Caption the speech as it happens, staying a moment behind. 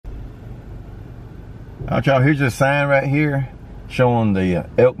Alright, y'all, here's a sign right here showing the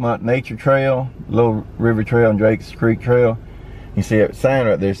Elkmont Nature Trail, Little River Trail, and Drake's Creek Trail. You see that sign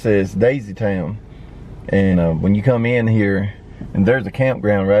right there says Daisy Town. And when you come in here, and there's a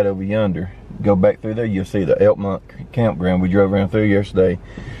campground right over yonder. Go back through there, you'll see the Elkmont campground. We drove around through yesterday.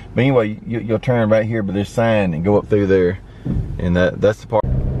 But anyway, you'll turn right here by this sign and go up through there. And that's the part.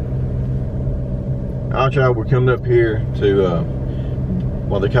 Alright, y'all, we're coming up here to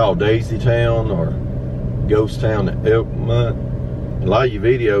what they call Daisy Town or Ghost Town at Elkmont. A lot of your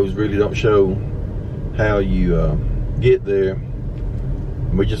videos really don't show how you get there.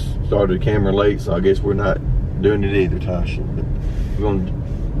 We just started the camera late, so I guess we're not doing it either, Tasha. But we're going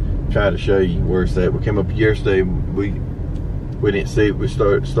to try to show you where it's at. We came up yesterday. We didn't see it. We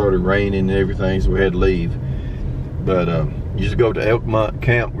started raining and everything, so we had to leave. But you just go to Elkmont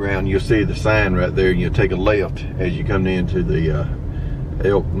Campground. You'll see the sign right there, and you'll take a left as you come into the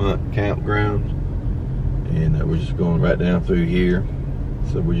Elkmont Campground. And we're just going right down through here.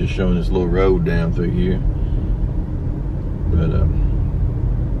 So we're just showing this little road down through here. But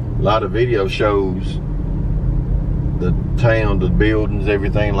a lot of video shows the town, the buildings,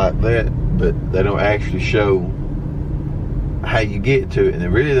 everything like that, but they don't actually show how you get to it. And they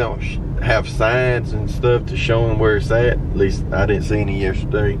really don't have signs and stuff to show them where it's at. At least I didn't see any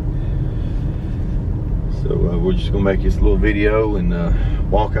yesterday. So we're just gonna make this little video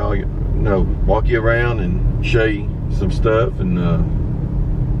and walk you around and show you some stuff. And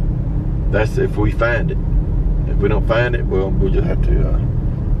that's if we find it. If we don't find it, well, we'll just have to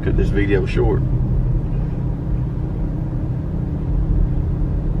cut this video short.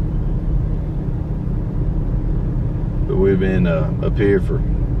 But we've been up here for, I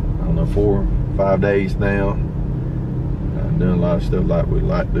don't know, 4 or 5 days now. Doing a lot of stuff like we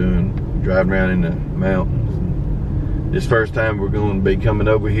like doing, driving around in the mountains. This first time we're going to be coming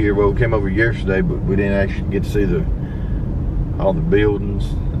over here. Well, we came over yesterday, but we didn't actually get to see all the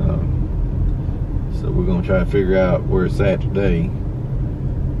buildings. So we're going to try to figure out where it's at today.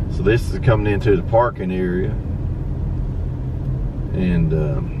 So this is coming into the parking area. And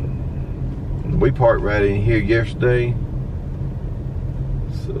we parked right in here yesterday.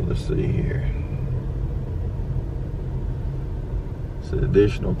 So let's see here. So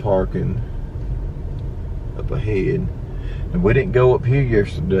additional parking up ahead. And we didn't go up here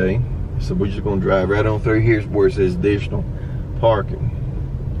yesterday. So we're just going to drive right on through here where it says additional parking.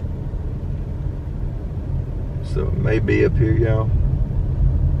 So it may be up here, y'all.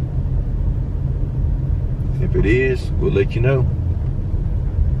 If it is, we'll let you know.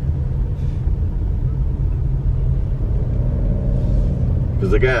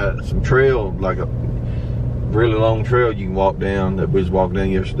 Because I got some trail, like a really long trail you can walk down that we was walking down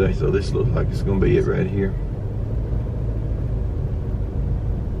yesterday. So this looks like it's going to be it right here.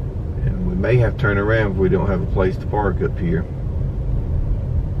 And we may have to turn around if we don't have a place to park up here.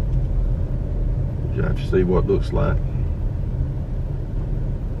 You have to see what it looks like.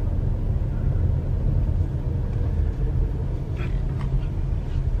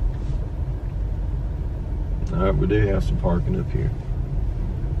 Alright, we do have some parking up here.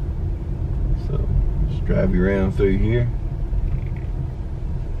 So, just drive you around through here.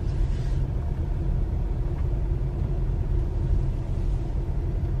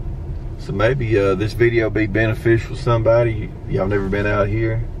 So maybe this video will be beneficial to somebody. Y'all never been out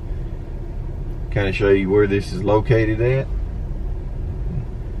here. Kind of show you where this is located at.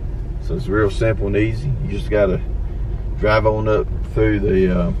 So it's real simple and easy. You just got to drive on up through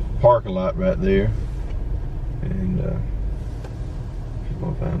the parking lot right there. And just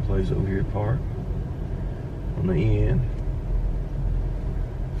gonna find a place over here to park on the end.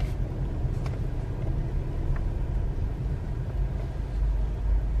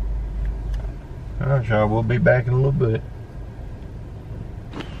 Alright, y'all, we'll be back in a little bit.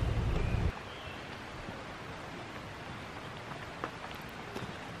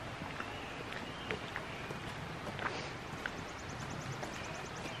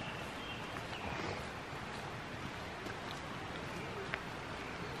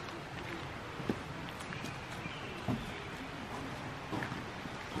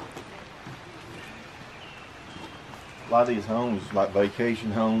 A lot of these homes, like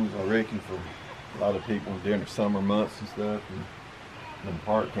vacation homes, I reckon, for a lot of people during the summer months and stuff. And when the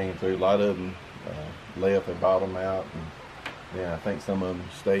park came through, a lot of them left, they bought them out. And yeah, I think some of them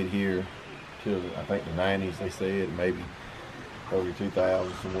stayed here till I think the 90s, they said, maybe early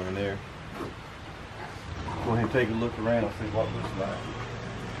 2000s, somewhere in there. Go ahead and take a look around and see what it looks like.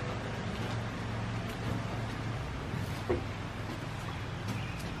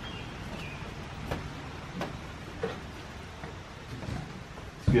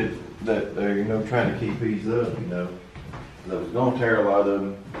 good that they're, you know, trying to keep these up, you know. I was gonna tear a lot of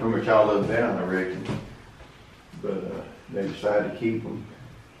them, pretty much all of them down, I reckon. But they decided to keep them.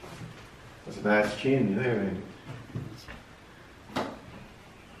 That's a nice chimney there, ain't it?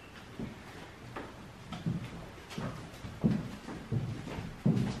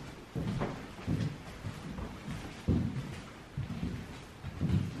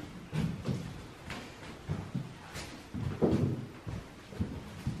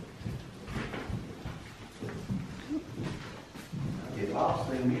 Get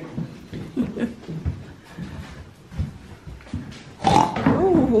lost in here.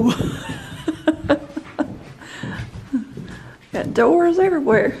 Oh. Got doors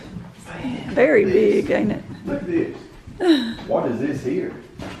everywhere. Very big, ain't it? Look at this. What is this here?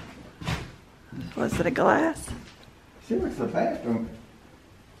 Was it a glass? See, what's the bathroom?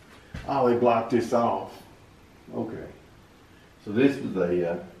 Oh, they blocked this off. Okay. So this was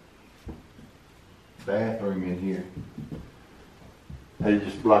a bathroom in here. They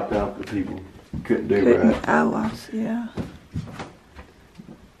just blocked off the people couldn't do right. Oh, I see, yeah.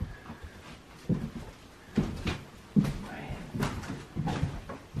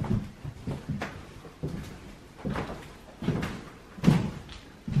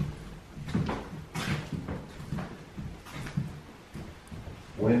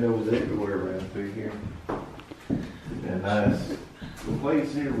 Windows everywhere around through here. And a nice little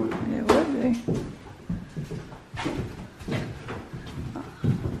place here with It would be.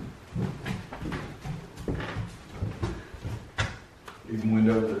 even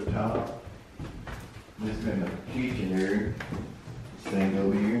windows at the top. This is in the kitchen area. This thing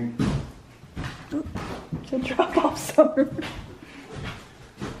over here. It's a drop off somewhere.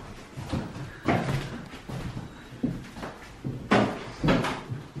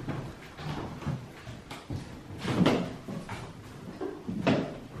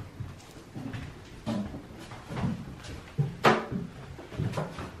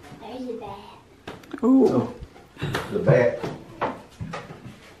 There's a bat. Ooh. So the bat